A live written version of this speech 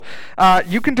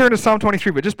You can turn to Psalm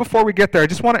 23, but just before we get there, I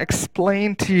just want to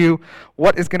explain to you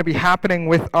what is going to be happening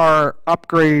with our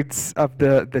upgrades of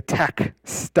the tech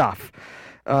stuff.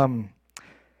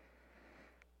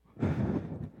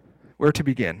 Where to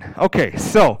begin? Okay,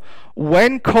 so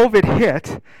when COVID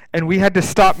hit and we had to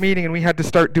stop meeting and we had to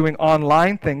start doing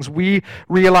online things, we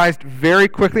realized very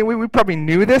quickly, we probably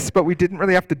knew this, but we didn't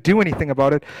really have to do anything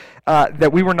about it,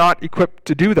 that we were not equipped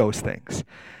to do those things.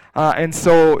 And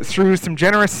so through some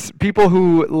generous people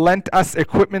who lent us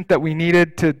equipment that we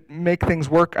needed to make things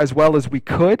work as well as we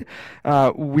could,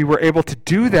 we were able to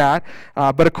do that.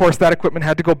 But of course, that equipment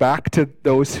had to go back to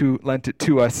those who lent it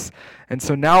to us. And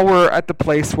so now we're at the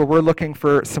place where we're looking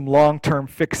for some long-term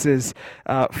fixes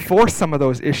for some of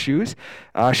those issues.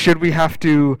 Should we have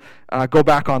to go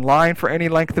back online for any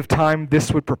length of time,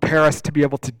 this would prepare us to be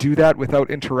able to do that without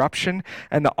interruption.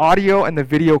 And the audio and the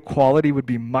video quality would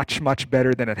be much, much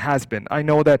better than it has been. I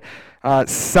know that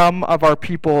some of our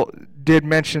people did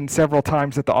mention several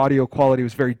times that the audio quality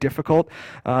was very difficult,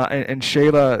 and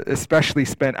Shayla especially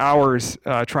spent hours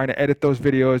trying to edit those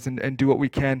videos and do what we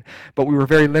can, but we were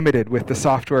very limited with the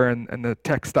software and the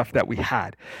tech stuff that we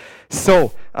had.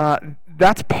 So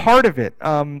that's part of it.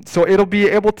 So it'll be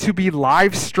able to be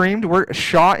live streamed.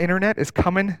 Shaw Internet is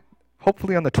coming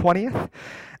hopefully on the 20th,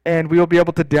 and we will be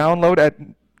able to download at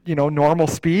normal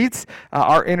speeds.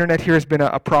 Our internet here has been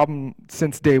a problem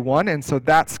since day one, and so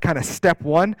that's kind of step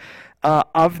one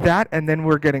of that. And then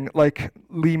we're getting, like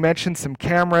Lee mentioned, some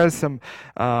cameras, some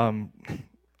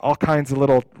all kinds of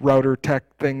little router tech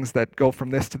things that go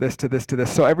from this to this to this to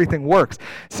this, so everything works.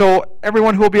 So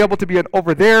everyone who will be able to be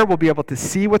over there will be able to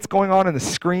see what's going on in the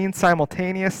screen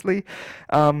simultaneously.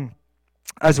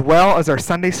 As well as our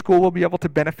Sunday school will be able to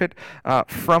benefit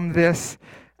from this.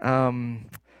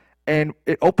 And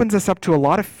it opens us up to a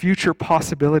lot of future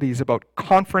possibilities about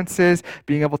conferences,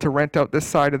 being able to rent out this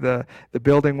side of the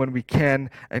building when we can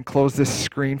and close this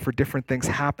screen for different things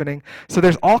happening. So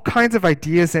there's all kinds of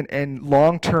ideas and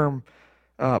long-term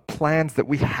plans that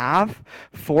we have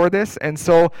for this. And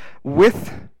so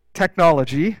with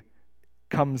technology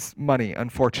comes money,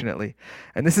 unfortunately.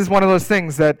 And this is one of those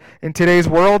things that in today's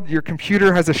world, your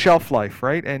computer has a shelf life,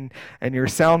 right? And your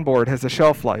soundboard has a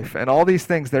shelf life. And all these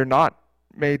things, they're not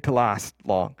made to last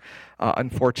long,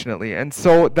 unfortunately. And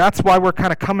so that's why we're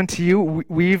kind of coming to you.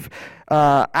 We've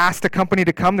asked a company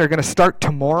to come. They're going to start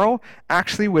tomorrow,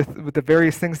 actually, with the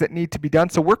various things that need to be done.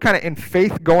 So we're kind of in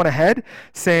faith going ahead,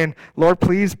 saying, Lord,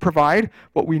 please provide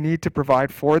what we need to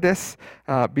provide for this,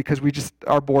 because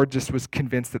our board just was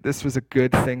convinced that this was a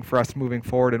good thing for us moving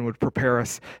forward and would prepare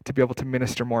us to be able to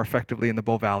minister more effectively in the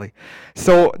Bow Valley.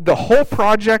 So the whole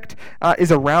project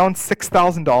is around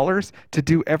 $6,000 to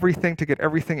do everything, to get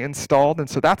everything installed. And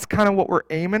so that's kind of what we're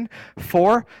aiming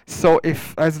for. So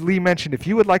if, as Lee mentioned, if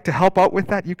you would like to help out with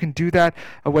that, you can do that,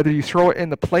 whether you throw it in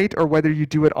the plate or whether you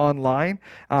do it online.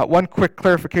 One quick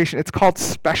clarification, it's called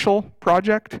Special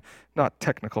Project, not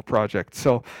Technical Project.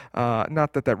 So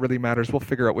not that really matters. We'll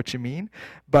figure out what you mean.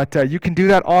 But you can do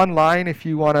that online if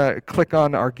you want to click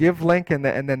on our Give link, and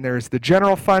then there's the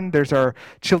general fund, there's our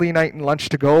chili night and lunch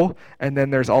to go, and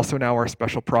then there's also now our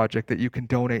special project that you can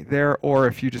donate there, or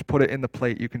if you just put it in the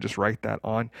plate, you can just write that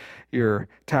on your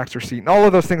tax receipt. And all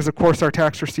of those things, of course, are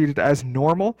tax receipted as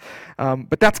normal.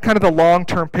 But that's kind of the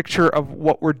long-term picture of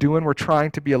what we're doing. We're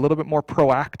trying to be a little bit more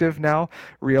proactive now,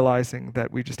 realizing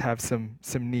that we just have some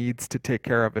needs to take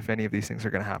care of if any of these things are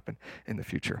going to happen in the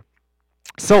future.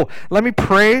 So let me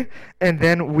pray, and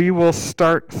then we will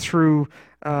start through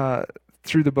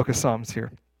the book of Psalms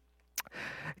here.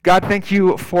 God, thank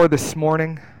you for this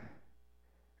morning.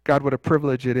 God, what a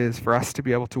privilege it is for us to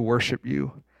be able to worship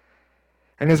you.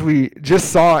 And as we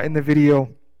just saw in the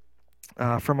video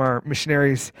from our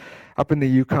missionaries up in the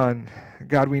Yukon,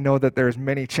 God, we know that there's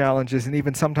many challenges, and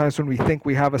even sometimes when we think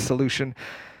we have a solution,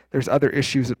 there's other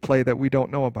issues at play that we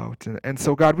don't know about. And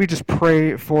so, God, we just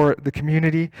pray for the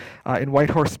community in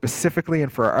Whitehorse specifically,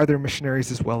 and for our other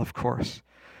missionaries as well, of course.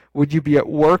 Would you be at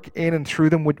work in and through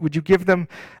them? Would you give them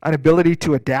an ability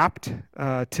to adapt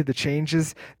to the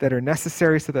changes that are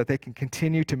necessary so that they can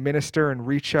continue to minister and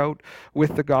reach out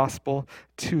with the gospel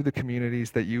to the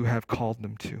communities that you have called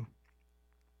them to?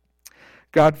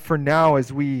 God, for now,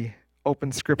 as we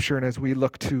open Scripture and as we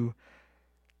look to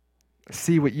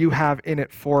see what you have in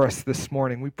it for us this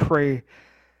morning, we pray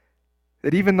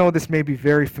that even though this may be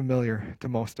very familiar to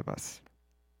most of us,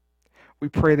 we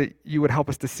pray that you would help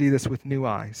us to see this with new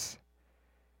eyes.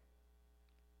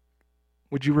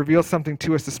 Would you reveal something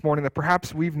to us this morning that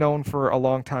perhaps we've known for a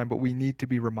long time, but we need to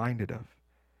be reminded of?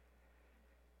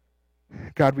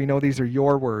 God, we know these are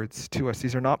your words to us.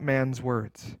 These are not man's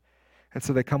words. And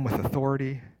so they come with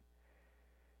authority.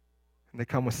 and they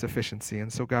come with sufficiency.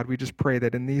 And so, God, we just pray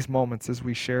that in these moments as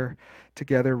we share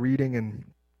together, reading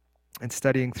and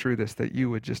studying through this, that you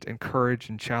would just encourage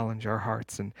and challenge our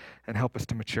hearts and help us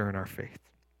to mature in our faith.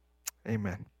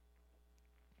 Amen.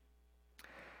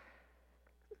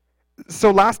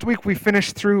 So last week we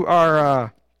finished through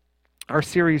our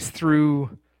series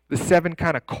through the 7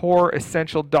 kind of core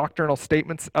essential doctrinal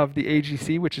statements of the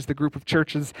AGC, which is the group of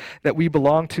churches that we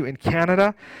belong to in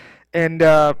Canada. And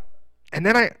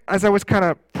then as I was kind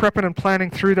of prepping and planning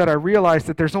through that, I realized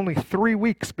that there's only 3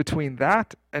 weeks between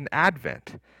that and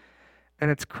Advent.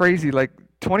 And it's crazy. Like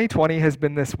 2020 has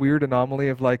been this weird anomaly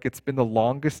of like it's been the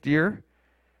longest year,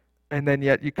 and then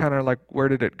yet you kind of like, where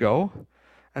did it go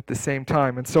at the same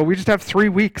time? And so we just have 3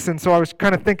 weeks. And so I was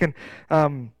kind of thinking,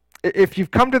 if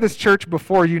you've come to this church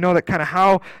before, you know that kind of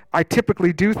how I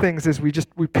typically do things is we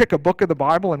pick a book of the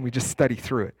Bible and we just study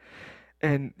through it.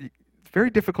 And it's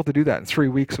very difficult to do that in 3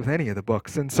 weeks with any of the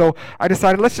books. And so I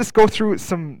decided, let's just go through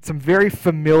some very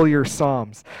familiar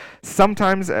Psalms.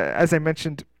 Sometimes, as I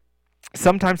mentioned,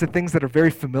 sometimes the things that are very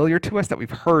familiar to us, that we've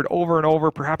heard over and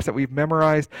over, perhaps that we've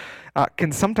memorized,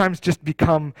 can sometimes just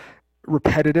become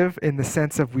repetitive in the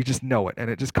sense of we just know it, and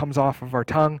it just comes off of our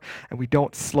tongue, and we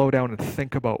don't slow down and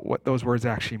think about what those words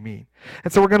actually mean.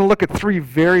 And so we're going to look at 3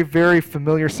 very, very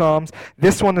familiar Psalms.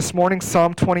 This one this morning,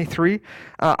 Psalm 23.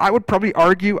 I would probably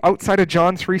argue outside of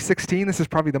John 3:16, this is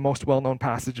probably the most well-known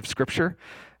passage of Scripture.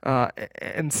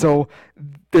 And so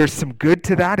there's some good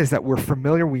to that, is that we're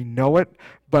familiar, we know it,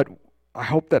 but I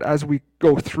hope that as we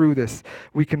go through this,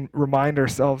 we can remind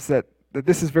ourselves that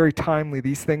this is very timely.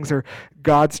 These things are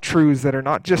God's truths that are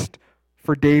not just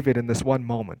for David in this one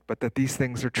moment, but that these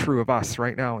things are true of us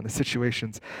right now in the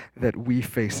situations that we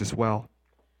face as well.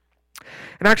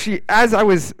 And actually, as I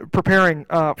was preparing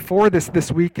for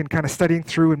this week and kind of studying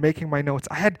through and making my notes,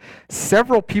 I had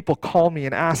several people call me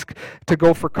and ask to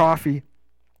go for coffee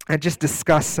and just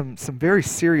discuss some very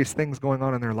serious things going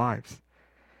on in their lives.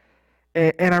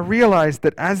 And I realized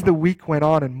that as the week went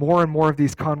on and more of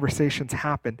these conversations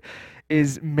happened,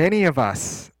 is many of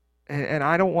us, and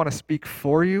I don't want to speak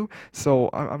for you, so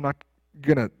I'm not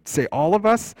going to say all of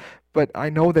us, but I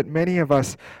know that many of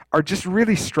us are just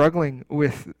really struggling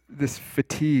with this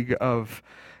fatigue of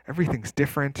everything's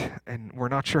different, and we're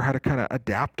not sure how to kind of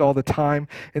adapt all the time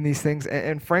in these things.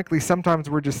 And frankly, sometimes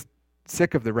we're just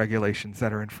sick of the regulations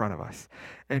that are in front of us.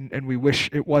 And we wish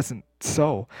it wasn't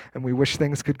so. And we wish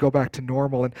things could go back to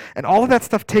normal. And all of that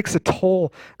stuff takes a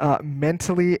toll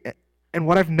mentally. And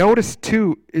what I've noticed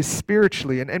too is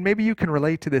spiritually, and maybe you can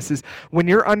relate to this, is when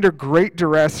you're under great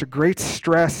duress or great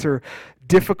stress or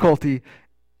difficulty,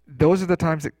 those are the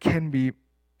times it can be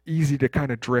easy to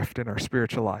kind of drift in our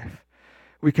spiritual life.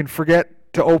 We can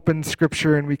forget to open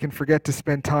Scripture, and we can forget to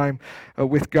spend time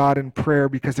with God in prayer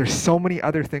because there's so many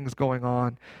other things going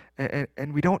on,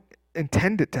 and we don't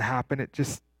intend it to happen. It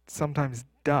just sometimes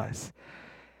does.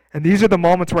 And these are the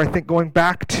moments where I think going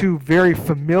back to very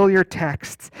familiar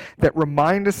texts that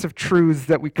remind us of truths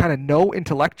that we kind of know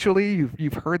intellectually.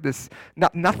 You've heard this.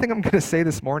 Nothing I'm going to say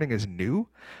this morning is new,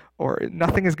 or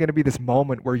nothing is going to be this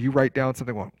moment where you write down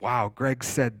something going, wow, Greg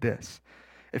said this.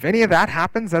 If any of that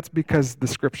happens, that's because the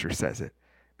Scripture says it,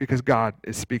 because God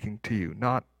is speaking to you,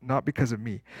 not because of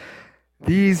me.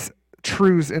 These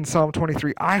truths in Psalm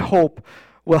 23, I hope,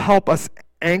 will help us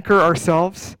anchor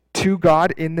ourselves to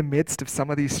God in the midst of some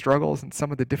of these struggles and some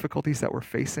of the difficulties that we're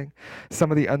facing, some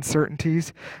of the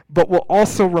uncertainties, but will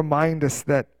also remind us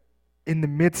that in the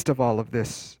midst of all of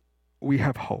this, we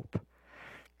have hope.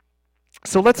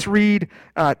 So let's read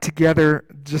together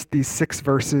just these 6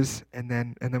 verses, and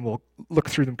then we'll look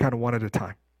through them kind of one at a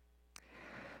time.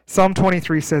 Psalm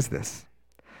 23 says this: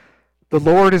 "The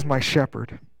Lord is my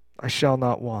shepherd, I shall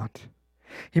not want.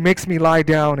 He makes me lie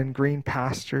down in green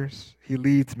pastures. He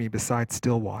leads me beside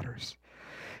still waters.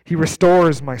 He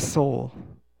restores my soul.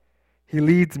 He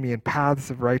leads me in paths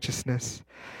of righteousness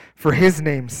for his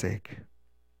name's sake.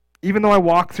 Even though I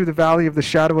walk through the valley of the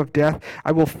shadow of death,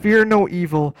 I will fear no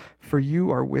evil, for you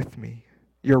are with me.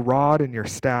 Your rod and your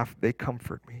staff, they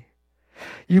comfort me.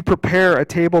 You prepare a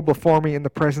table before me in the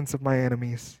presence of my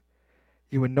enemies.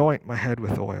 You anoint my head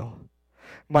with oil.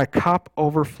 My cup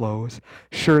overflows.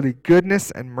 Surely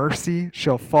goodness and mercy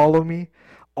shall follow me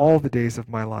all the days of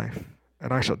my life,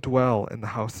 and I shall dwell in the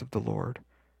house of the Lord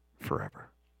forever."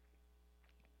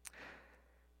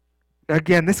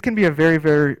 Again, this can be a very,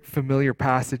 very familiar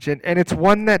passage, and it's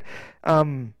one that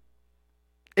in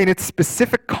its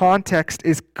specific context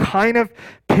is kind of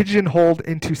pigeonholed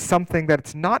into something that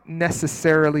it's not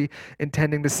necessarily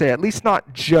intending to say, at least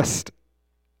not just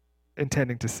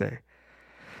intending to say.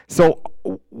 So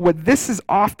what this is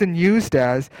often used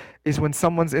as is when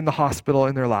someone's in the hospital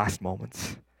in their last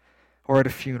moments or at a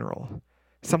funeral,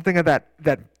 something of that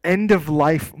end of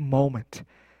life moment.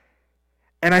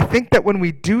 And I think that when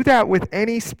we do that with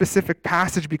any specific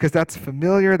passage, because that's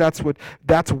familiar, that's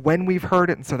when we've heard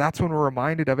it, and so that's when we're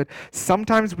reminded of it,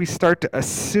 sometimes we start to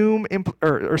assume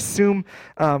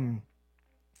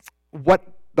what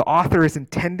the author is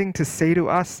intending to say to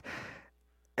us,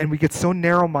 and we get so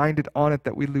narrow-minded on it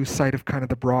that we lose sight of kind of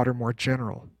the broader, more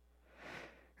general.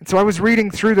 And so I was reading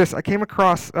through this. I came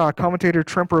across commentator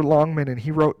Tremper Longman, and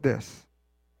he wrote this.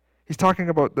 He's talking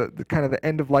about the kind of the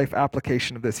end-of-life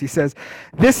application of this. He says,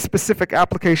 this specific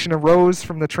application arose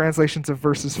from the translations of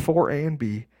verses 4a and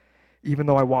b, even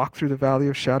though I walk through the valley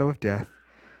of shadow of death,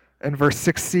 and verse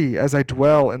 6c, as I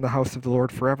dwell in the house of the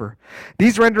Lord forever.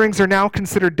 These renderings are now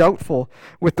considered doubtful,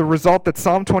 with the result that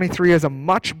Psalm 23 has a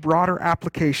much broader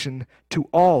application to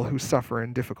all who suffer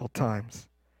in difficult times.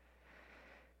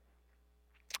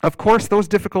 Of course, those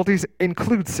difficulties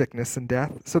include sickness and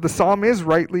death, so the psalm is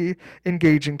rightly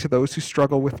engaging to those who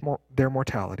struggle with their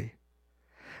mortality.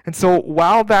 And so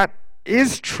while that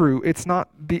is true, it's not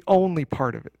the only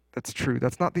part of it that's true.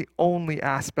 That's not the only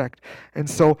aspect. And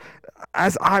so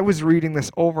as I was reading this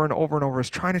over and over and over, I was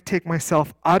trying to take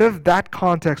myself out of that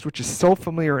context, which is so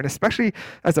familiar, and especially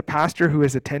as a pastor who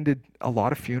has attended a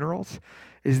lot of funerals,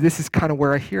 this is kind of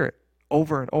where I hear it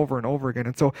over and over and over again.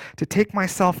 And so to take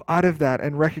myself out of that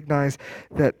and recognize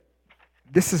that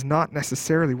this is not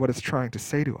necessarily what it's trying to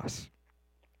say to us.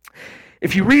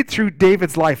 If you read through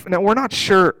David's life, now we're not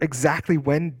sure exactly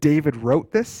when David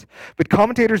wrote this, but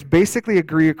commentators basically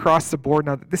agree across the board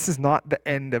now that this is not the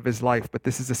end of his life, but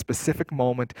this is a specific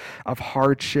moment of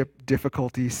hardship,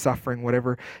 difficulty, suffering,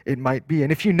 whatever it might be.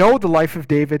 And if you know the life of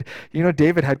David, you know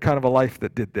David had kind of a life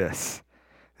that did this.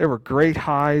 There were great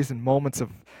highs and moments of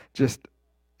just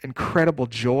incredible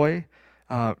joy.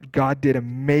 God did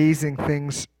amazing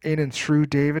things in and through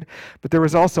David, but there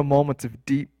was also moments of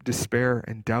deep despair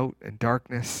and doubt and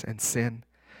darkness and sin,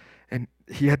 and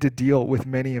he had to deal with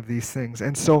many of these things.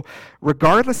 And so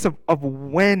regardless of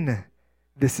when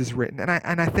this is written,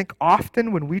 and I think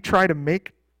often when we try to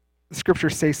make Scripture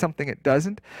say something it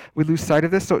doesn't, we lose sight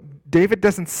of this. So David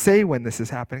doesn't say when this is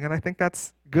happening, and I think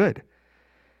that's good,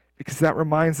 because that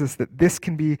reminds us that this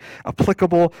can be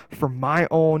applicable for my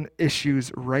own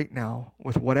issues right now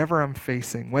with whatever I'm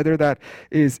facing, whether that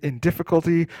is in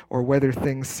difficulty or whether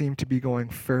things seem to be going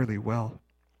fairly well.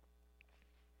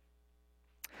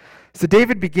 So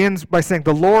David begins by saying,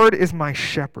 "The Lord is my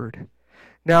shepherd."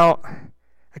 Now,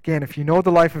 again, if you know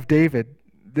the life of David,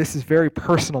 this is very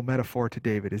personal metaphor to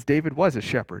David, as David was a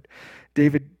shepherd.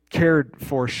 David cared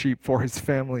for sheep, for his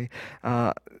family,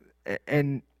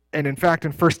 and in fact,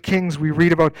 in 1 Kings, we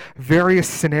read about various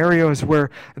scenarios where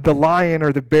the lion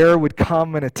or the bear would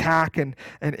come and attack. And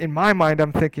in my mind,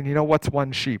 I'm thinking, what's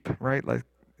one sheep, right? Like,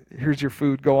 here's your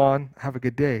food, go on, have a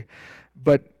good day.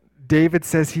 But David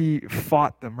says he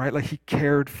fought them, right? Like he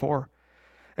cared for.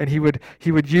 And he would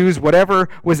use whatever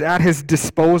was at his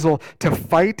disposal to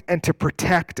fight and to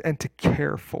protect and to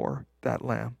care for that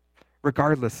lamb,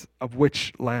 regardless of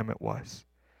which lamb it was.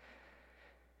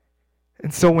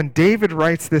 And so when David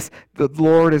writes this, "The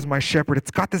Lord is my shepherd,"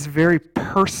 it's got this very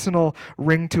personal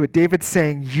ring to it. David's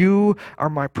saying, "You are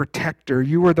my protector.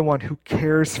 You are the one who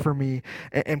cares for me.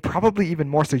 And probably even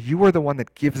more so, you are the one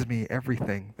that gives me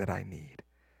everything that I need."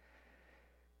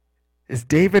 As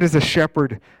David is a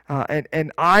shepherd,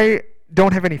 and I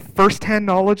don't have any firsthand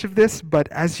knowledge of this, but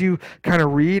as you kind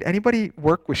of read, anybody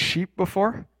work with sheep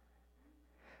before?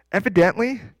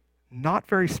 Evidently, not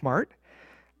very smart.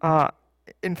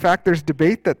 In fact, there's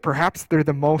debate that perhaps they're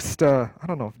the most, I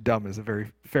don't know if dumb is a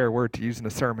very fair word to use in a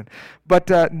sermon,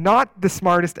 but not the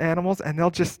smartest animals, and they'll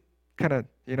just kind of,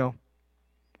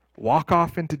 walk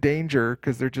off into danger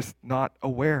because they're just not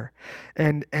aware.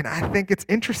 And I think it's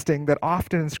interesting that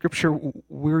often in Scripture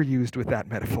we're used with that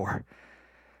metaphor.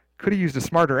 Could have used a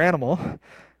smarter animal,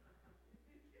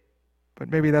 but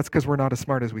maybe that's because we're not as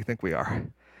smart as we think we are.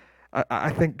 I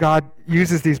think God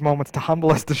uses these moments to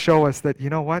humble us, to show us that, you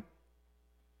know what?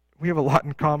 We have a lot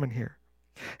in common here.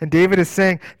 And David is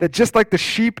saying that just like the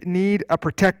sheep need a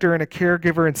protector and a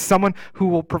caregiver and someone who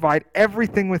will provide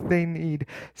everything what they need,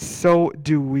 so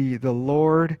do we. The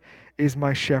Lord is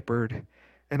my shepherd,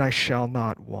 and I shall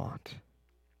not want.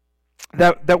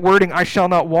 That wording, "I shall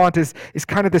not want," is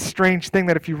kind of this strange thing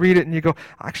that if you read it and you go,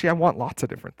 actually, I want lots of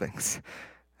different things,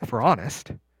 if we're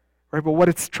honest. Right? But what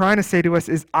it's trying to say to us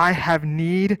is, I have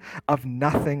need of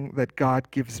nothing that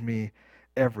God gives me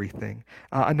everything.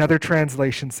 Another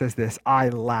translation says this, "I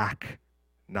lack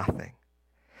nothing."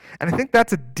 And I think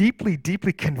that's a deeply,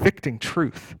 deeply convicting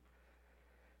truth.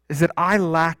 is that I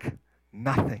lack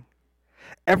nothing.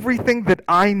 Everything that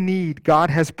I need, God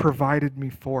has provided me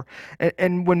for.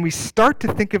 And when we start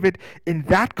to think of it in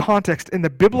that context, in the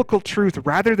biblical truth,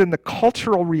 rather than the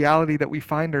cultural reality that we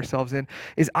find ourselves in,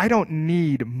 is I don't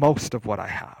need most of what I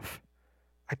have.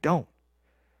 I don't.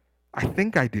 I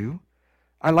think I do.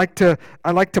 I like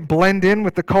to blend in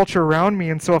with the culture around me,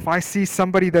 and so if I see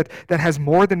somebody that has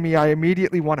more than me, I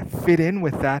immediately want to fit in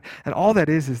with that. And all that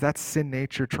is that's sin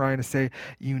nature trying to say,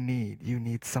 you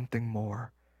need something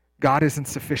more. God isn't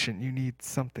sufficient. You need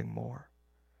something more.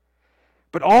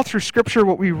 But all through Scripture,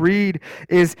 what we read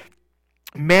is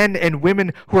men and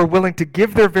women who are willing to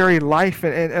give their very life,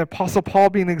 and Apostle Paul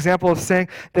being an example of saying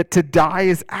that to die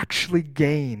is actually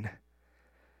gain.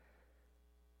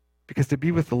 Because to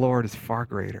be with the Lord is far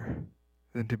greater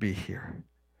than to be here.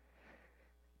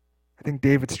 I think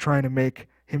David's trying to make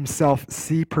himself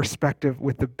see perspective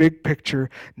with the big picture,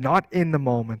 not in the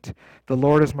moment. The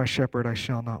Lord is my shepherd, I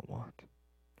shall not want.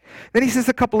 Then he says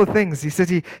a couple of things. He says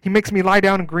he makes me lie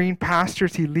down in green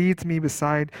pastures. He leads me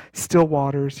beside still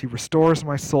waters. He restores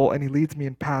my soul, and he leads me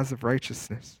in paths of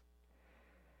righteousness.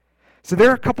 So there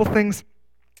are a couple things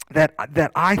that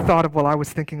I thought of while I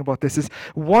was thinking about this. Is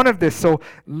one of this, so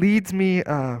leads me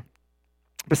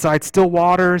beside still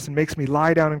waters and makes me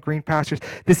lie down in green pastures.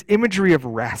 This imagery of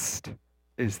rest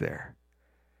is there.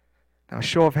 Now,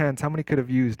 show of hands, how many could have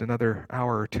used another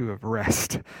hour or two of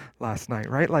rest last night,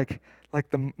 right? Like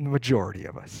the majority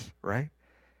of us, right?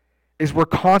 Is we're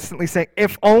constantly saying,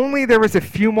 if only there was a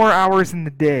few more hours in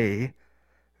the day,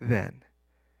 then.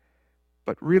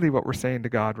 But really what we're saying to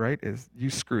God, right, is you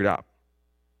screwed up.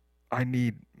 I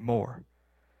need more.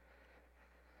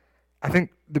 I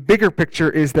think the bigger picture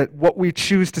is that what we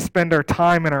choose to spend our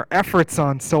time and our efforts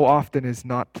on so often is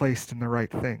not placed in the right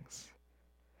things.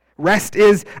 Rest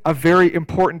is a very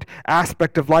important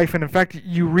aspect of life, and in fact,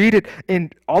 you read it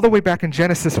all the way back in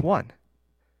Genesis 1,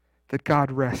 that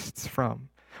God rests from.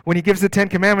 When he gives the Ten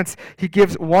Commandments, he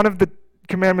gives one of the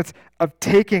commandments of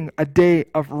taking a day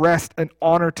of rest and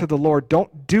honor to the Lord.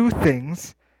 Don't do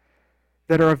things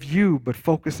that are of you, but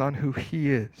focus on who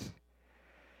he is.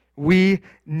 We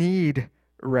need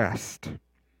rest.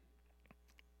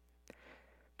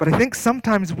 But I think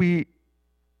sometimes we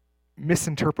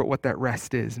misinterpret what that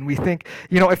rest is. And we think,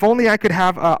 if only I could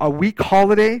have a week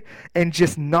holiday and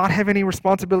just not have any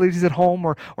responsibilities at home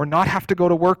or not have to go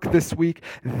to work this week,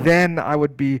 then I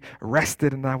would be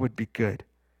rested and I would be good.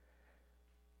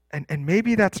 And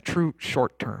maybe that's true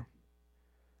short term.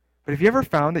 But have you ever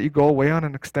found that you go away on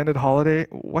an extended holiday,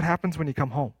 what happens when you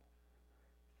come home?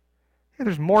 Yeah,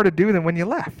 there's more to do than when you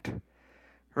left.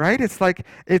 Right? It's like,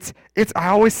 I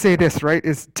always say this, right?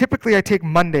 Is typically I take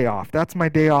Monday off. That's my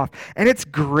day off. And it's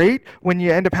great when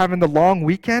you end up having the long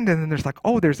weekend and then there's like,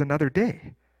 oh, there's another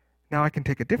day. Now I can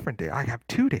take a different day. I have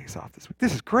 2 days off this week.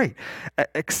 This is great.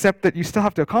 Except that you still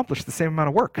have to accomplish the same amount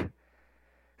of work.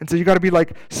 And so you got to be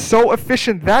like so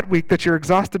efficient that week that you're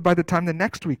exhausted by the time the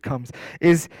next week comes.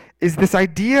 Is this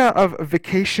idea of a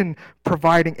vacation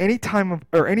providing any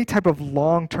type of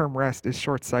long-term rest is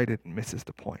short-sighted and misses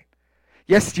the point.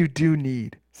 Yes, you do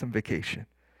need some vacation.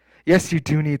 Yes, you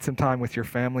do need some time with your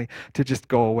family to just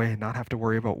go away and not have to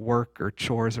worry about work or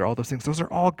chores or all those things. Those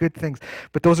are all good things,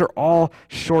 but those are all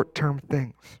short-term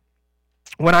things.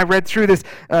 When I read through this,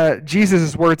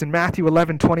 Jesus' words in Matthew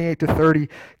 11:28-30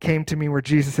 came to me, where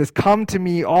Jesus says, "Come to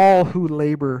me, all who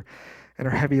labor and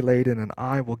are heavy laden, and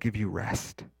I will give you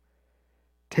rest.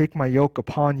 Take my yoke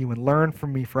upon you and learn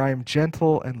from me, for I am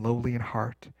gentle and lowly in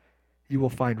heart. You will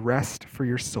find rest for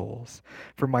your souls,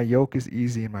 for my yoke is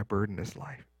easy and my burden is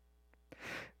light."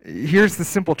 Here's the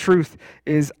simple truth,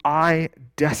 is I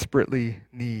desperately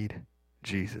need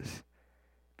Jesus.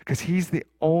 Because he's the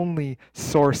only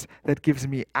source that gives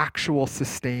me actual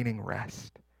sustaining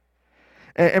rest.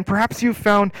 And perhaps you've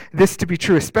found this to be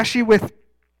true, especially with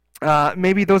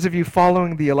maybe those of you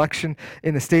following the election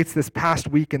in the States this past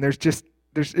week, and it's just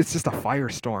a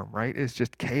firestorm, right? It's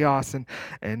just chaos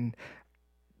and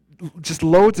just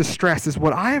loads of stress. Is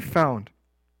what I have found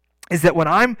is that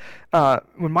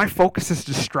when my focus is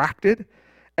distracted,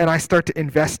 and I start to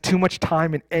invest too much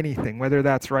time in anything, whether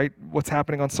that's what's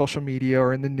happening on social media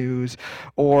or in the news,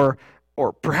 or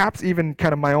perhaps even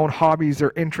kind of my own hobbies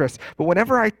or interests. But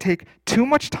whenever I take too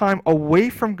much time away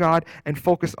from God and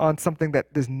focus on something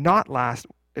that does not last,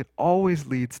 it always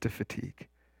leads to fatigue.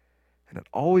 And it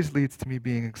always leads to me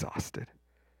being exhausted.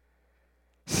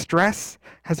 Stress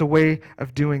has a way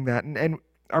of doing that. And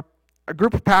a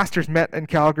group of pastors met in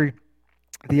Calgary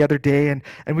the other day, and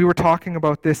we were talking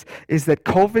about this, is that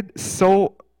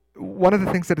COVID, one of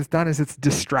the things that it's done is it's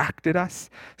distracted us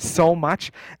so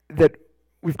much that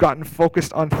We've gotten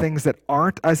focused on things that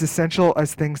aren't as essential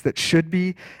as things that should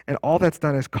be, and all that's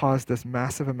done is caused us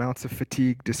massive amounts of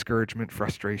fatigue, discouragement,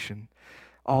 frustration,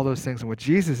 all those things. And what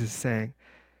Jesus is saying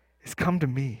is, come to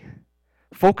me.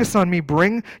 Focus on me.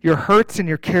 Bring your hurts and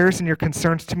your cares and your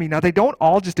concerns to me. Now, they don't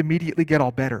all just immediately get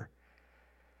all better.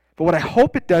 But what I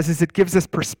hope it does is it gives us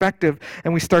perspective,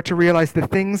 and we start to realize the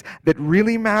things that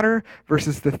really matter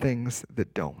versus the things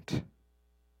that don't.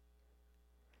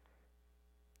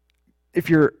 If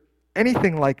you're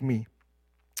anything like me,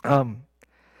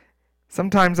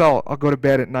 sometimes I'll go to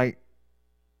bed at night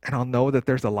and I'll know that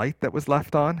there's a light that was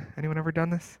left on. Anyone ever done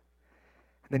this?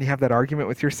 And then you have that argument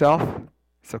with yourself.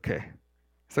 It's okay.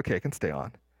 It's okay, it can stay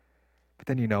on. But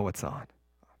then you know it's on.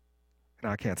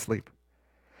 Now I can't sleep.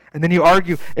 And then you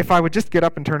argue, if I would just get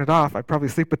up and turn it off, I'd probably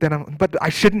sleep, but I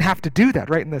shouldn't have to do that,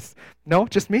 right? No,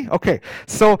 just me? Okay.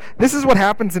 So this is what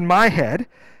happens in my head.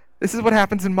 This is what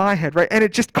happens in my head, right? And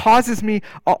it just causes me,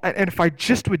 and if I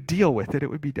just would deal with it, it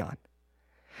would be done.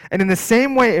 And in the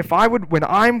same way, when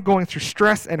I'm going through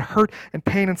stress and hurt and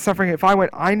pain and suffering,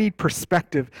 I need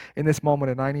perspective in this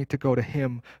moment, and I need to go to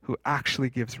Him who actually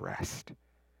gives rest.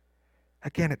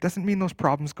 Again, it doesn't mean those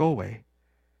problems go away,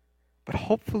 but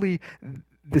hopefully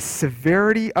the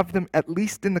severity of them, at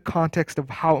least in the context of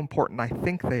how important I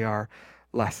think they are,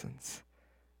 lessens.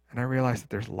 And I realize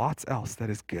that there's lots else that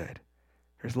is good.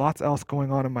 There's lots else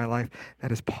going on in my life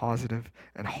that is positive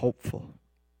and hopeful.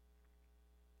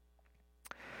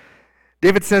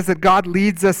 David says that God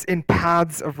leads us in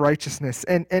paths of righteousness.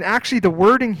 And actually the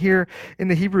wording here in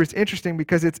the Hebrew is interesting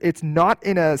because it's not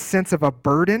in a sense of a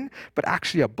burden, but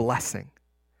actually a blessing.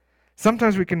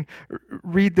 Sometimes we can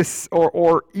read this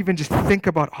or even just think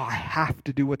about, I have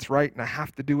to do what's right and I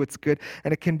have to do what's good.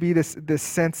 And it can be this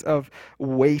sense of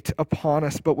weight upon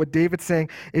us. But what David's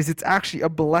saying is it's actually a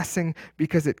blessing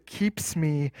because it keeps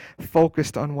me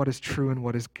focused on what is true and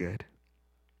what is good.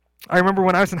 I remember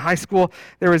when I was in high school,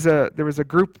 there was a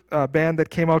group band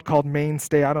that came out called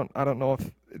Mainstay. I don't know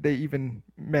if they even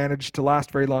managed to last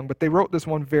very long, but they wrote this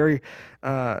one very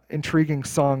intriguing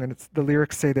song, and the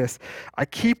lyrics say this: I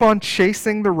keep on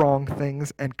chasing the wrong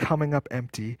things and coming up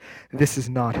empty. This is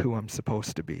not who I'm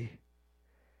supposed to be.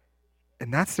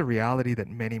 And that's the reality that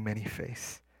many, many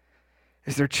face.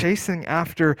 Is they're chasing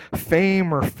after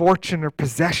fame or fortune or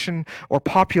possession or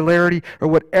popularity or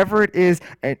whatever it is,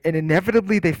 and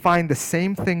inevitably they find the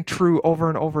same thing true over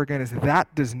and over again, is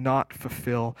that does not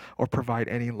fulfill or provide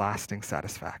any lasting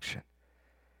satisfaction.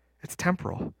 It's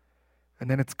temporal, and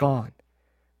then it's gone,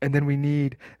 and then we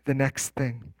need the next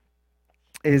thing.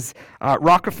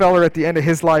 Rockefeller at the end of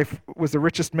his life was the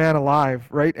richest man alive,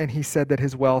 right? And he said that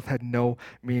his wealth had no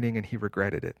meaning and he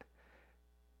regretted it,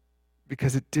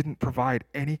 because it didn't provide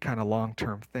any kind of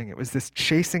long-term thing. It was this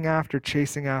chasing after,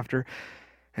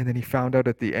 and then he found out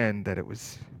at the end that it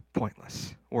was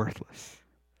pointless, worthless.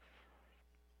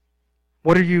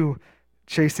 What are you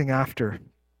chasing after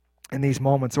in these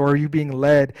moments? Or are you being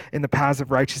led in the paths of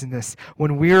righteousness?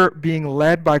 When we're being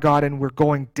led by God and we're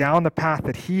going down the path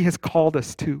that He has called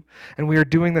us to, and we are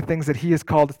doing the things that He has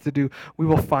called us to do, we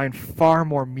will find far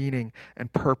more meaning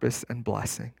and purpose and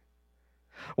blessing.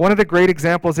 One of the great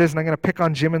examples is, and I'm going to pick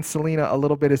on Jim and Selena a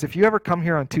little bit, is if you ever come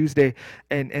here on Tuesday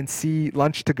and see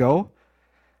Lunch to Go,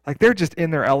 like they're just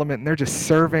in their element and they're just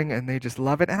serving and they just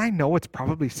love it. And I know it's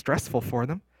probably stressful for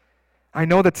them. I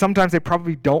know that sometimes they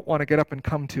probably don't want to get up and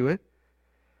come to it.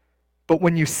 But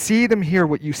when you see them here,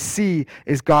 what you see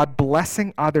is God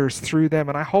blessing others through them,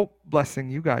 and I hope blessing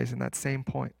you guys in that same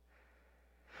point.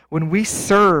 When we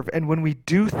serve and when we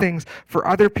do things for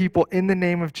other people in the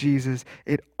name of Jesus,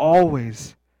 it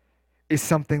always is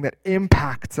something that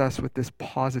impacts us with this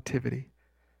positivity.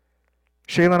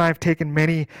 Shayla and I have taken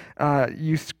many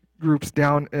youth groups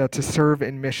down to serve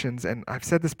in missions, and I've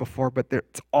said this before, but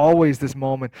it's always this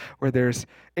moment where there's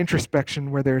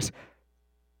introspection, where there's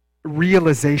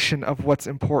realization of what's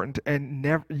important, and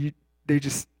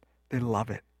they love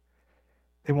it.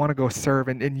 They want to go serve.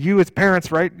 And you as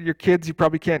parents, right, your kids, you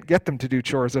probably can't get them to do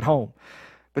chores at home.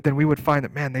 But then we would find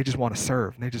that, man, they just want to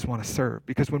serve. And they just want to serve.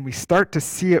 Because when we start to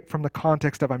see it from the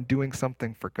context of I'm doing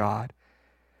something for God,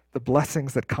 the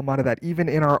blessings that come out of that, even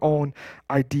in our own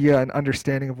idea and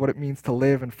understanding of what it means to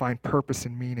live and find purpose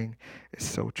and meaning, is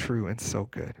so true and so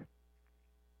good.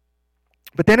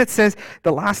 But then it says,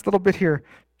 the last little bit here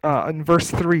in verse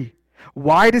 3,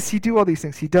 why does He do all these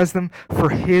things? He does them for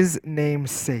His name's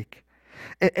sake.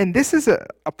 And this is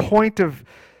a point of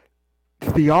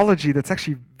theology that's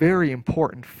actually very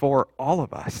important for all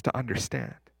of us to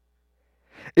understand.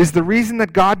 Is the reason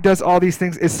that God does all these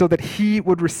things is so that He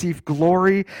would receive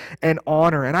glory and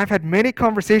honor. And I've had many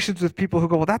conversations with people who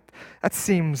go, well, that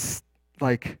seems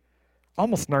like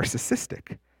almost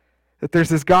narcissistic. That there's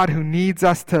this God who needs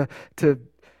us to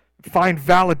find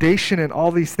validation in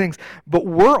all these things. But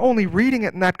we're only reading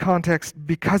it in that context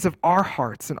because of our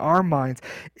hearts and our minds.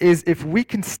 Is if we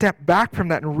can step back from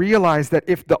that and realize that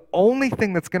if the only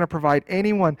thing that's going to provide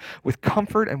anyone with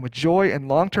comfort and with joy and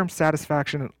long-term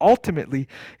satisfaction and ultimately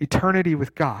eternity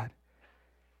with God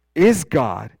is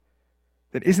God,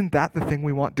 then isn't that the thing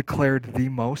we want declared the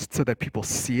most so that people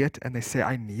see it and they say,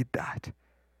 I need that.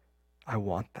 I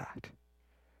want that.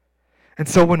 And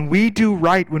so when we do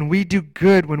right, when we do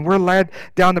good, when we're led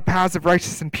down the paths of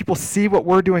righteousness and people see what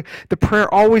we're doing, the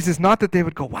prayer always is not that they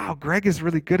would go, wow, Greg is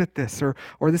really good at this, or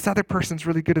this other person's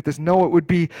really good at this. No, it would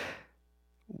be,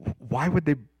 why would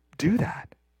they do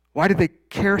that? Why do they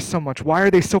care so much? Why are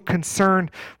they so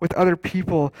concerned with other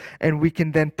people? And we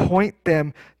can then point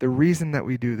them, the reason that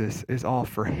we do this is all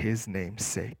for his name's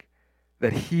sake.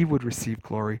 That he would receive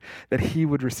glory, that he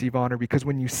would receive honor. Because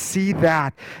when you see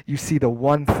that, you see the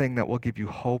one thing that will give you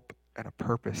hope and a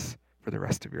purpose for the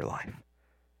rest of your life.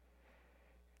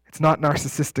 It's not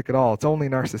narcissistic at all. It's only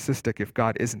narcissistic if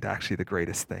God isn't actually the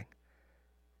greatest thing.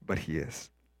 But he is.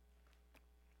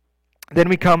 Then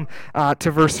we come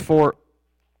to verse 4.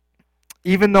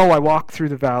 Even though I walk through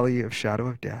the valley of shadow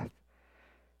of death,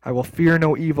 I will fear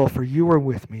no evil, for you are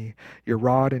with me. Your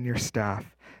rod and your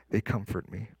staff, they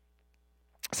comfort me.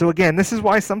 So again, this is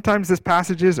why sometimes this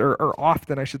passage is, or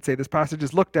often I should say, this passage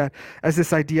is looked at as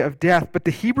this idea of death. But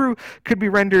the Hebrew could be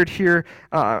rendered here,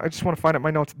 I just want to find out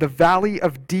my notes, the valley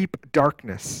of deep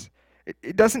darkness.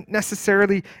 It doesn't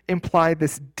necessarily imply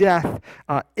this death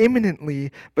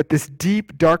imminently, but this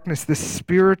deep darkness, this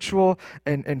spiritual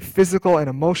and physical and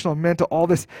emotional and mental, all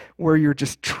this where you're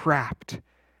just trapped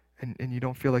and you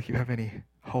don't feel like you have any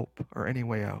hope or any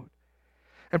way out.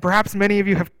 And perhaps many of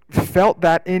you have felt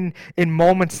that in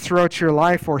moments throughout your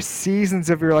life or seasons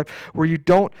of your life where you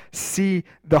don't see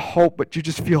the hope, but you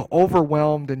just feel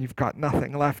overwhelmed and you've got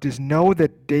nothing left. Is know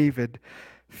that David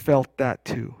felt that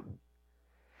too.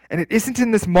 And it isn't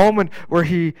in this moment where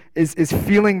he is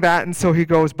feeling that and so he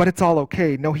goes, but it's all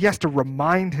okay. No, he has to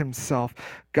remind himself,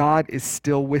 God is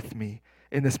still with me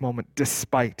in this moment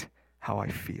despite how I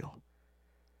feel.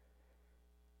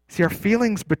 See, our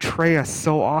feelings betray us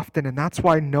so often, and that's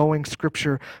why knowing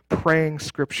Scripture, praying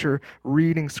Scripture,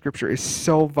 reading Scripture is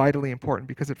so vitally important,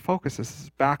 because it focuses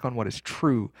us back on what is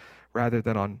true rather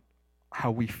than on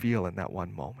how we feel in that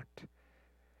one moment.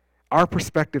 Our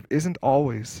perspective isn't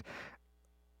always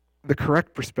the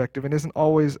correct perspective and isn't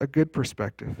always a good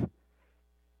perspective.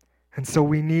 And so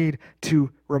we need to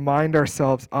remind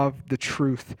ourselves of the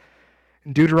truth.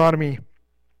 In Deuteronomy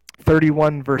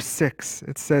 31 verse 6,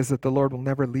 it says that the Lord will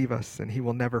never leave us and he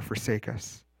will never forsake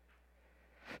us.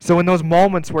 So in those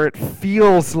moments where it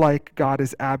feels like God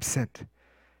is absent,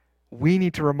 we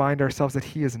need to remind ourselves that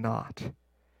he is not.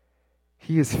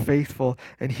 He is faithful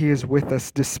and he is with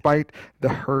us despite the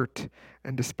hurt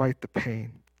and despite the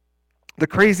pain. The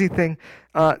crazy thing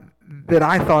that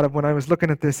I thought of when I was looking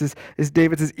at this is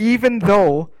David says, even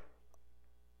though,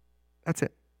 that's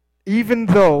it, even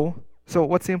though, so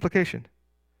what's the implication?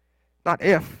 Not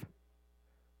if,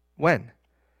 when,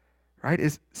 right?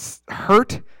 Is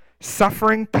hurt,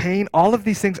 suffering, pain, all of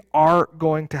these things are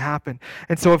going to happen.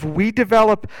 And so if we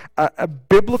develop a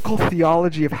biblical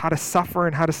theology of how to suffer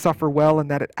and how to suffer well, and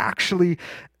that it actually,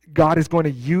 God is going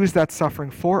to use that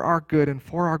suffering for our good and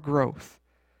for our growth,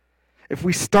 if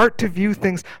we start to view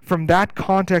things from that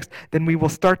context, then we will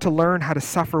start to learn how to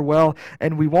suffer well,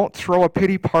 and we won't throw a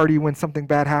pity party when something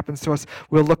bad happens to us.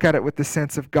 We'll look at it with the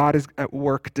sense of God is at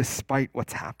work despite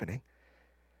what's happening.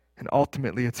 And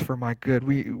ultimately, it's for my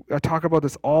good. I talk about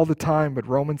this all the time, but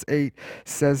Romans 8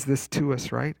 says this to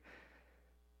us, right?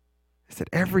 It said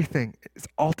everything is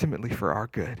ultimately for our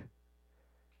good.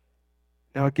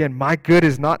 Now again, my good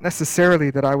is not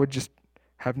necessarily that I would just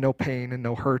have no pain and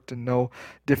no hurt and no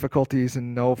difficulties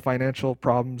and no financial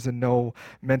problems and no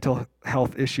mental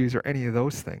health issues or any of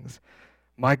those things.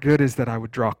 My good is that I would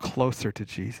draw closer to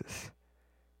Jesus,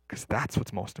 because that's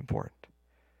what's most important.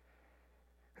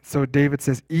 So David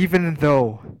says, even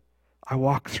though I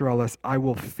walk through all this, I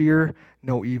will fear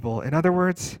no evil. In other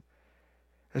words,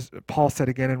 as Paul said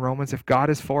again in Romans, if God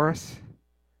is for us,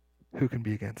 who can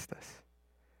be against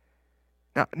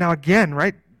us? Now again,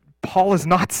 right? Paul is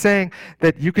not saying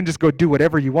that you can just go do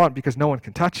whatever you want because no one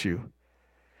can touch you.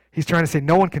 He's trying to say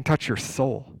no one can touch your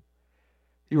soul.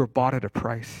 You were bought at a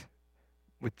price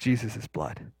with Jesus'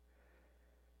 blood.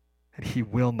 And he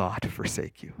will not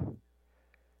forsake you.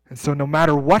 And so no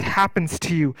matter what happens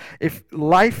to you, if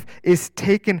life is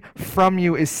taken from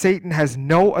you, is Satan has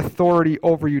no authority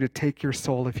over you to take your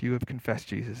soul if you have confessed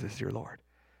Jesus as your Lord.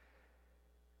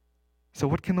 So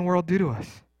what can the world do to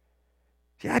us?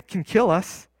 Yeah, it can kill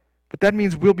us, but that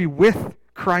means we'll be with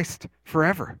Christ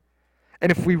forever.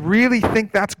 And if we really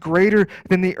think that's greater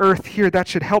than the earth here, that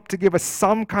should help to give us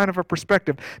some kind of a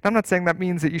perspective. Now, I'm not saying that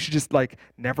means that you should just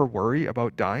never worry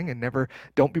about dying and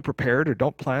don't be prepared or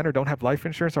don't plan or don't have life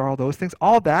insurance or all those things.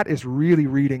 All that is really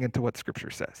reading into what Scripture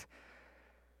says.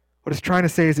 What it's trying to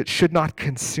say is it should not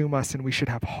consume us, and we should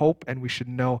have hope, and we should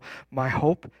know my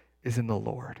hope is in the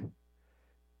Lord.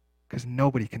 Because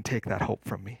nobody can take that hope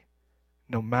from me,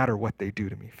 no matter what they do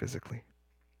to me physically.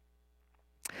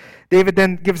 David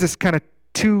then gives us kind of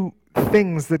two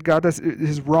things that God does,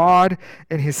 his rod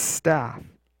and his staff.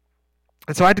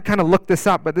 And so I had to kind of look this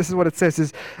up, but this is what it says,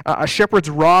 is a shepherd's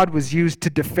rod was used to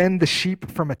defend the sheep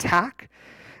from attack,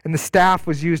 and the staff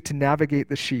was used to navigate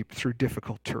the sheep through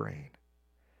difficult terrain.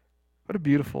 What a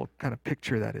beautiful kind of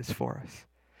picture that is for us.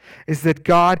 Is that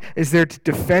God is there to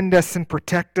defend us and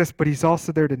protect us, but he's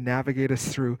also there to navigate us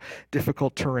through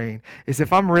difficult terrain.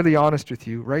 If I'm really honest with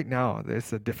you, right now,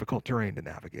 it's a difficult terrain to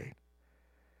navigate.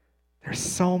 There's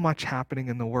so much happening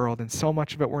in the world, and so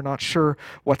much of it we're not sure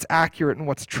what's accurate and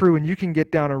what's true, and you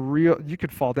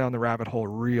could fall down the rabbit hole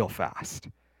real fast.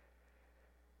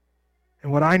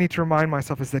 And what I need to remind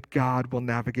myself is that God will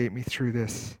navigate me through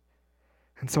this.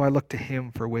 And so I look to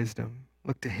him for wisdom,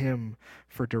 look to him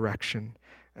for direction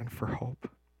and for hope.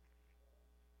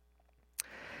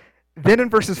 Then in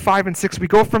verses 5 and 6, we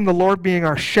go from the Lord being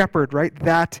our shepherd, right?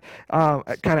 That,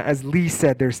 kind of as Lee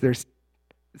said, there's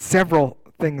several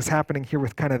things happening here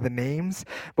with kind of the names,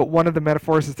 but one of the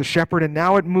metaphors is the shepherd, and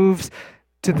now it moves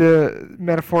to the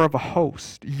metaphor of a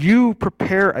host. You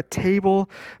prepare a table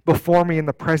before me in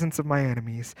the presence of my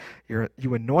enemies.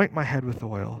 You anoint my head with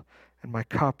oil, and my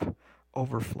cup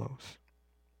overflows.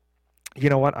 You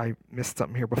know what? I missed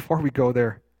something here. Before we go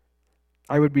there,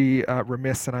 I would be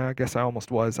remiss, and I guess I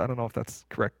almost was. I don't know if that's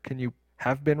correct. Can you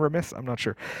have been remiss? I'm not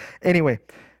sure. Anyway,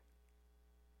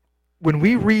 when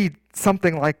we read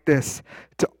something like this,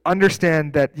 to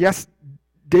understand that, yes,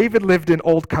 David lived in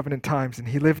Old Covenant times, and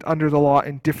he lived under the law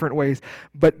in different ways,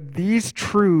 but these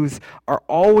truths are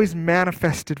always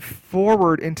manifested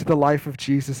forward into the life of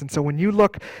Jesus. And so when you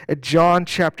look at John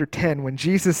chapter 10, when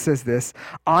Jesus says this,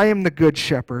 I am the good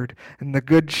shepherd, and the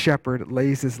good shepherd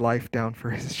lays his life down for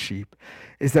his sheep,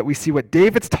 is that we see what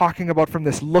David's talking about from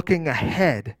this looking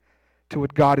ahead to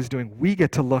what God is doing. We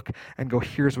get to look and go,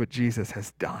 here's what Jesus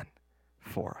has done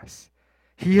for us.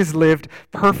 He has lived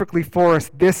perfectly for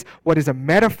us. This, what is a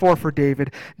metaphor for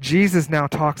David, Jesus now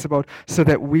talks about so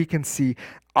that we can see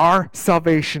our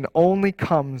salvation only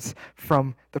comes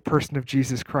from the person of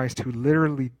Jesus Christ, who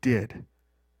literally did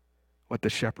what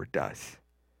the shepherd does.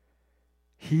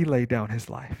 He laid down his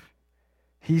life.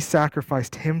 He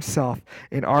sacrificed himself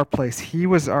in our place. He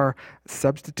was our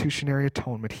substitutionary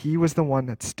atonement. He was the one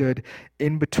that stood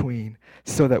in between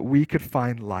so that we could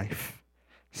find life,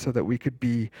 so that we could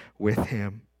be with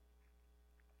him.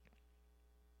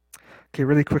 Okay,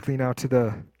 really quickly now to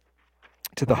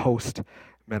the host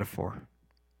metaphor.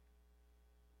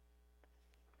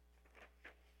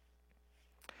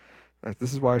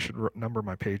 This is why I should number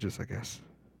my pages, I guess.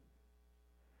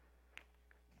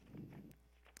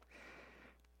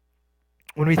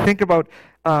 When we think about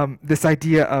this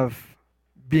idea of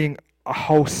being a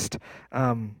host,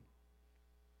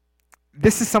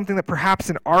 this is something that perhaps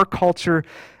in our culture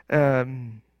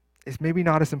is maybe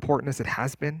not as important as it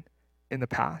has been in the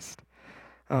past.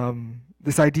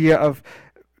 This idea of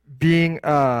being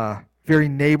very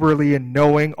neighborly and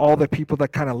knowing all the people that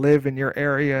kind of live in your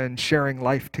area and sharing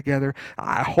life together.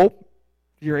 I hope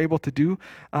you're able to do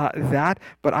that.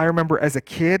 But I remember as a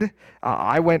kid,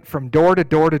 I went from door to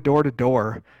door to door to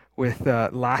door with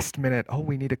last minute,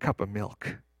 we need a cup of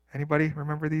milk. Anybody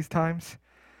remember these times?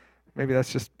 Maybe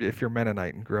that's just if you're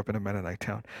Mennonite and grew up in a Mennonite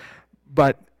town.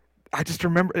 But I just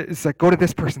remember, it's like, go to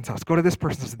this person's house, go to this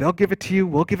person's house. They'll give it to you,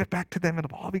 we'll give it back to them, and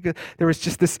it'll all be good. There was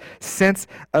just this sense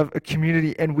of a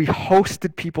community, and we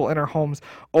hosted people in our homes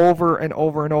over and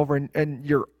over and over, and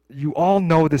you all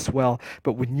know this well,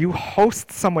 but when you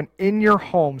host someone in your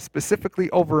home, specifically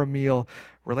over a meal,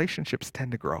 relationships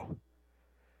tend to grow.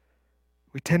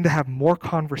 We tend to have more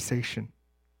conversation.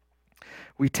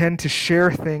 We tend to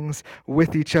share things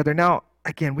with each other. Now,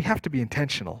 again, we have to be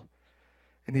intentional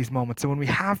in these moments. So when we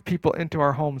have people into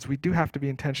our homes, we do have to be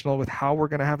intentional with how we're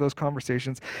going to have those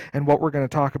conversations and what we're going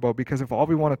to talk about. Because if all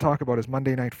we want to talk about is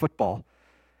Monday Night Football,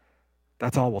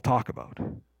 that's all we'll talk about.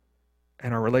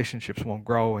 And our relationships won't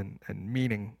grow and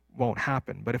meaning won't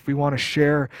happen. But if we want to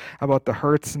share about the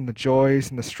hurts and the joys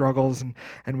and the struggles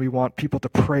and we want people to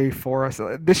pray for us,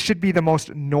 this should be the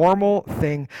most normal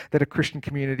thing that a Christian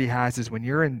community has, is when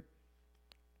you're in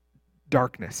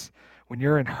darkness, when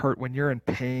you're in hurt, when you're in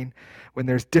pain, when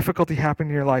there's difficulty happening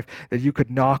in your life, that you could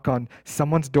knock on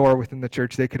someone's door within the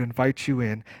church, they could invite you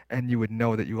in, and you would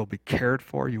know that you will be cared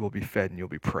for, you will be fed, and you'll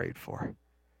be prayed for.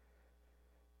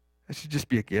 That should just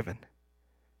be a given,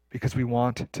 because we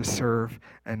want to serve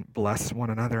and bless one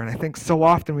another. And I think so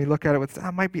often we look at it with,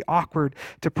 it might be awkward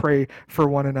to pray for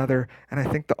one another, and I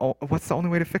think what's the only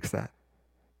way to fix that?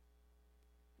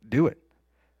 Do it.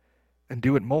 And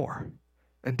do it more.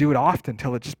 And do it often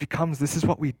till it just becomes, this is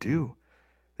what we do.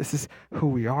 This is who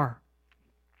we are.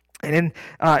 And in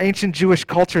ancient Jewish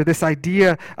culture, this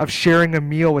idea of sharing a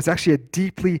meal was actually a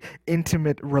deeply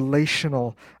intimate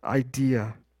relational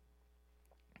idea.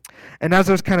 And as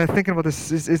I was kind of thinking about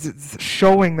this, it's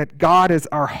showing that God as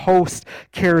our host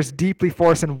cares deeply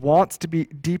for us and wants to be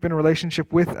deep in a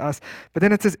relationship with us. But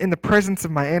then it says, in the presence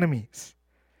of my enemies.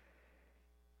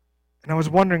 And I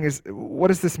was wondering, what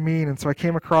does this mean? And so I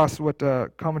came across what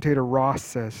commentator Ross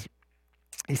says.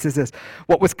 He says this: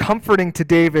 what was comforting to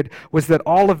David was that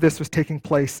all of this was taking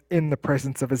place in the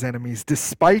presence of his enemies.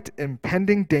 Despite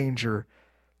impending danger,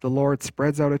 the Lord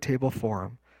spreads out a table for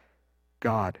him.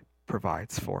 God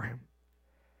provides for him.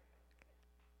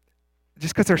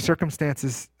 Just because our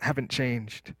circumstances haven't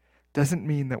changed doesn't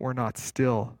mean that we're not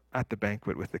still at the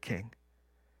banquet with the King.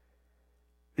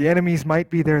 The enemies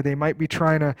might be there. They might be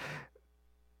trying to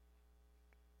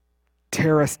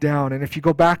tear us down. And if you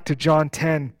go back to John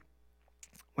 10,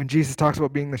 when Jesus talks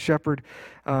about being the shepherd,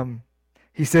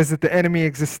 he says that the enemy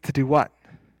exists to do what?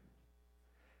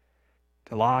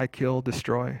 To lie, kill,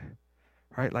 destroy.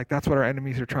 Right? Like that's what our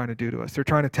enemies are trying to do to us. They're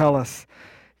trying to tell us,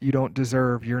 you don't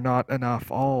deserve, you're not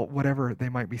enough, all whatever they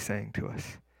might be saying to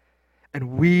us.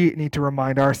 And we need to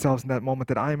remind ourselves in that moment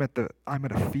that I'm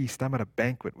at a feast, I'm at a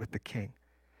banquet with the King.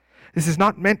 This is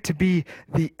not meant to be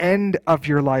the end of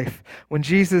your life. When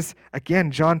Jesus,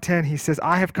 again, John 10, he says,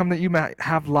 I have come that you might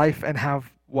have life and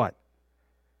have what?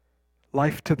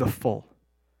 Life to the full.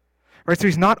 Right? So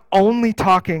he's not only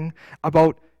talking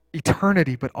about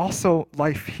eternity, but also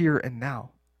life here and now.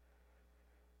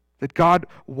 That God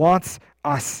wants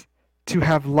us to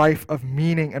have life of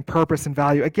meaning and purpose and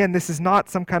value. Again, this is not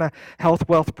some kind of health,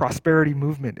 wealth, prosperity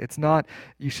movement. It's not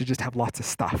you should just have lots of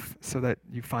stuff so that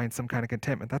you find some kind of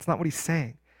contentment. That's not what he's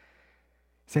saying.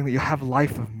 He's saying that you have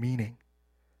life of meaning,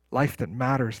 life that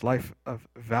matters, life of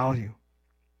value.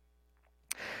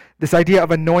 This idea of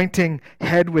anointing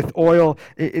head with oil,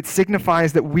 it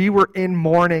signifies that we were in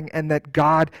mourning and that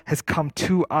God has come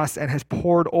to us and has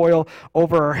poured oil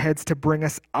over our heads to bring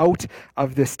us out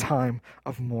of this time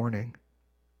of mourning.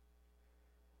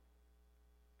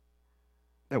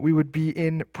 That we would be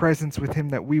in presence with him,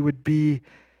 that we would be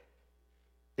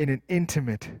in an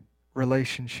intimate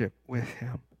relationship with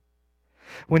him.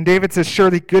 When David says,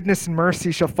 surely goodness and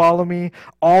mercy shall follow me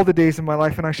all the days of my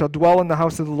life, and I shall dwell in the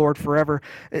house of the Lord forever.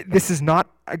 This is not,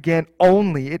 again,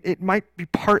 only, it might be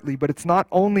partly, but it's not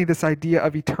only this idea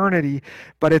of eternity,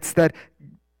 but it's that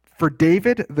for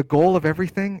David, the goal of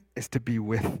everything is to be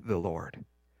with the Lord,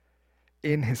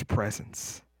 in his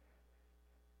presence.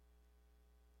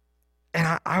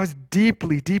 And I was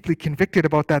deeply, deeply convicted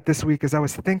about that this week as I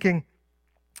was thinking,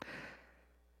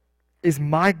 is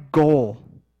my goal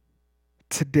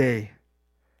today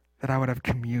that I would have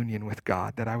communion with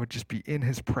God, that I would just be in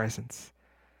his presence,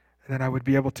 and that I would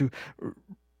be able to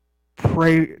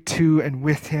pray to and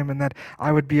with him, and that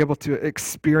I would be able to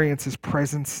experience his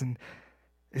presence? And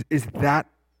is that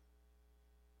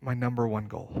my number one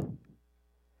goal?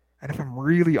 And if I'm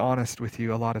really honest with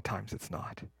you, a lot of times it's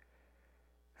not.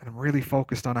 And I'm really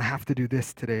focused on, I have to do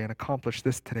this today and accomplish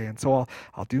this today. And so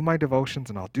I'll do my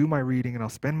devotions and I'll do my reading and I'll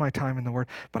spend my time in the Word.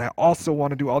 But I also want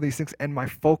to do all these things, and my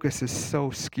focus is so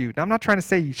skewed. Now, I'm not trying to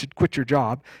say you should quit your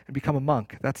job and become a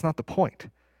monk. That's not the point.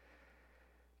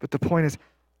 But the point is,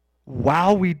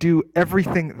 while we do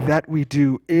everything that we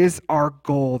do, is our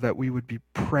goal that we would be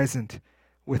present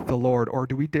with the Lord? Or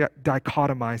do we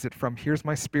dichotomize it from, here's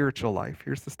my spiritual life,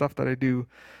 here's the stuff that I do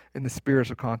in the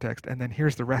spiritual context, and then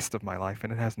here's the rest of my life,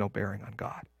 and it has no bearing on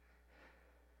God?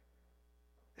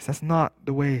 That's not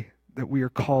the way that we are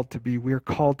called to be. We are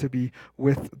called to be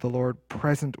with the Lord,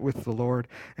 present with the Lord.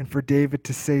 And for David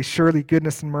to say, surely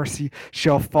goodness and mercy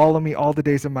shall follow me all the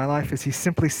days of my life, is he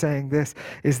simply saying this,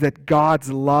 is that God's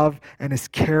love and his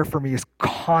care for me is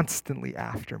constantly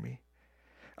after me.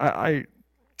 I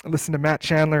listened to Matt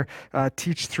Chandler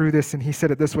teach through this, and he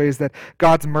said it this way, is that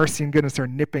God's mercy and goodness are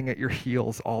nipping at your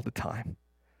heels all the time.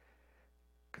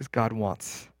 Because God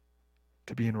wants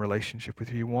to be in relationship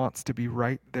with you. He wants to be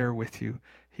right there with you.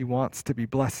 He wants to be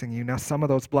blessing you. Now, some of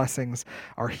those blessings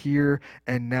are here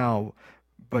and now,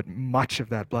 but much of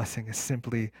that blessing is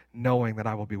simply knowing that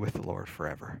I will be with the Lord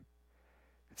forever.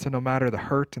 So no matter the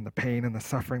hurt and the pain and the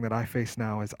suffering that I face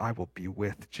now, is I will be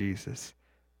with Jesus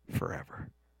forever.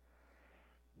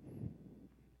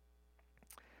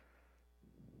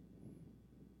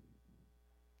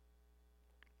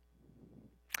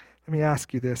 Let me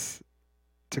ask you this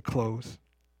to close.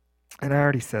 And I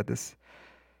already said this,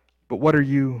 but what are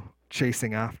you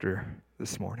chasing after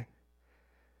this morning?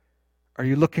 Are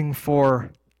you looking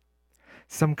for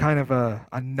some kind of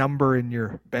a number in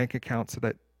your bank account so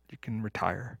that you can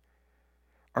retire?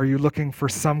 Are you looking for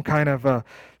some kind of a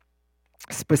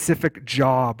specific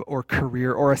job or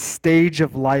career or a stage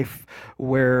of life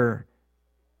where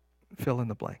fill in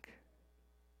the blank?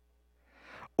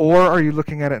 Or are you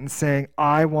looking at it and saying,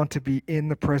 I want to be in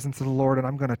the presence of the Lord and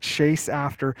I'm going to chase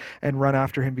after and run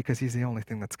after him because he's the only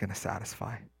thing that's going to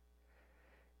satisfy.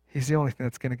 He's the only thing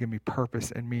that's going to give me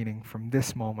purpose and meaning from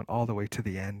this moment all the way to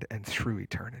the end and through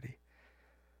eternity.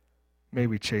 May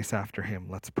we chase after him.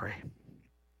 Let's pray.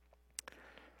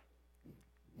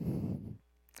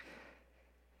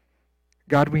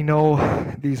 God, we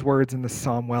know these words in the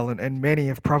psalm well, and many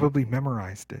have probably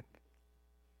memorized it.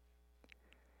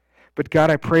 But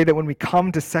God, I pray that when we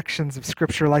come to sections of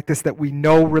Scripture like this that we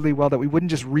know really well, that we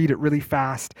wouldn't just read it really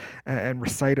fast and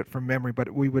recite it from memory, but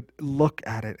we would look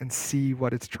at it and see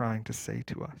what it's trying to say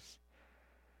to us.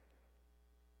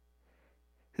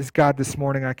 As God, this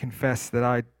morning I confess that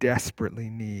I desperately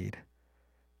need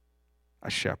a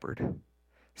shepherd,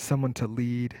 someone to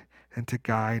lead and to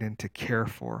guide and to care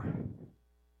for.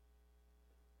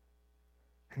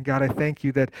 And God, I thank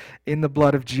you that in the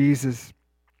blood of Jesus,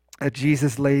 that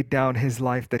Jesus laid down his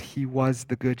life, that he was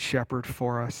the good shepherd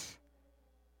for us.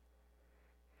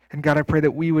 And God, I pray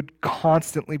that we would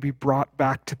constantly be brought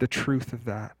back to the truth of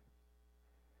that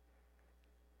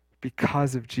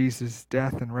because of Jesus'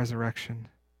 death and resurrection,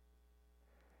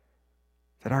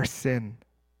 that our sin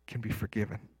can be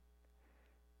forgiven.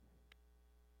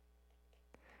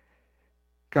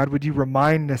 God, would you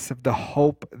remind us of the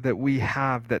hope that we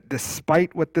have, that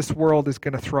despite what this world is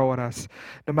going to throw at us,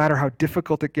 no matter how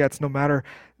difficult it gets, no matter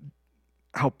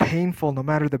how painful, no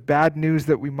matter the bad news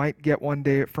that we might get one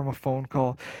day from a phone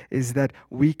call, is that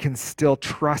we can still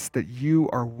trust that you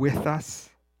are with us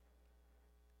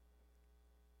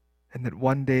and that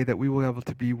one day that we will be able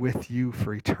to be with you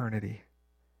for eternity.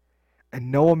 And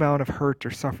no amount of hurt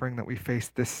or suffering that we face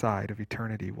this side of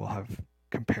eternity will have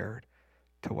compared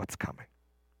to what's coming.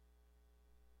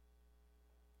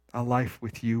 A life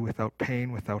with you without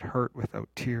pain, without hurt, without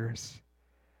tears.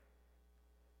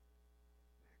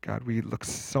 God, we look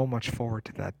so much forward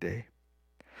to that day.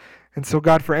 And so,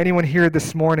 God, for anyone here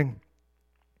this morning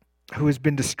who has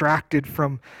been distracted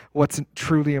from what's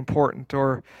truly important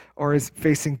or is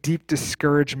facing deep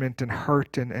discouragement and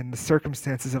hurt and the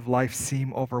circumstances of life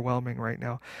seem overwhelming right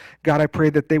now, God, I pray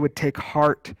that they would take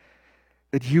heart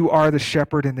that you are the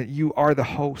shepherd and that you are the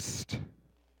host,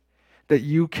 that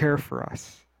you care for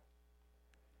us.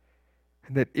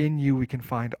 And that in you we can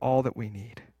find all that we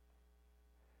need.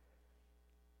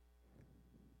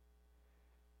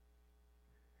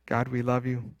 God, we love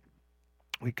you.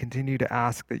 We continue to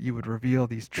ask that you would reveal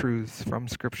these truths from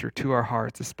Scripture to our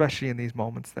hearts, especially in these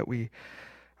moments that we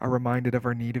are reminded of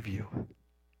our need of you.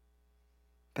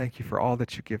 Thank you for all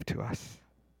that you give to us.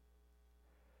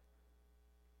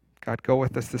 God, go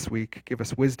with us this week. Give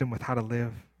us wisdom with how to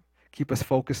live. Keep us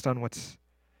focused on what's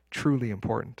truly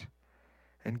important.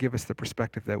 And give us the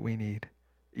perspective that we need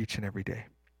each and every day.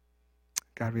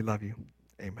 God, we love you.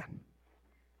 Amen.